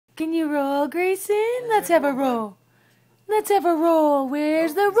Can you roll, Grayson? Let's have a roll. Let's have a roll.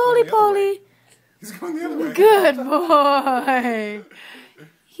 Where's the roly-poly? He's going the other way. Good boy.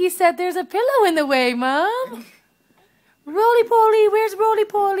 He said there's a pillow in the way, Mom. Roly-poly, where's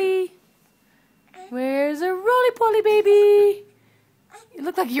roly-poly? Where's a roly-poly, baby? You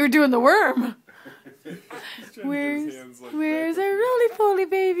look like you were doing the worm. Where's a roly-poly,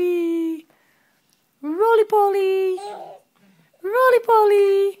 baby? Roly-poly.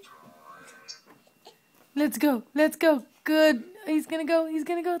 Roly-poly. Let's go. Let's go. Good. He's gonna go. He's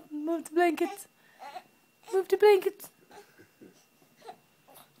gonna go. Move to blankets. Move to blankets.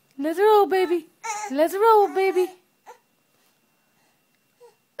 Let's roll, baby. Let's roll, baby.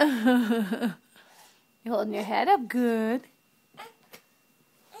 You're holding your head up good.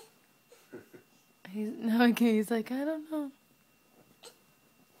 He's like, I don't know.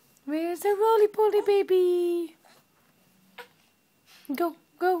 Where's the roly-poly, baby? Go,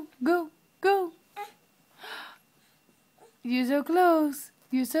 go, go, go. You're so close.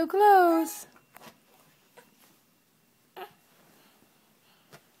 You're so close.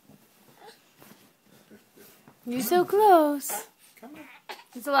 You're so close.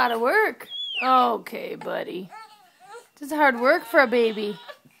 It's a lot of work. Okay, buddy. It's hard work for a baby.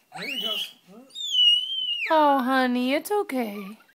 There he goes. Oh, honey, it's okay.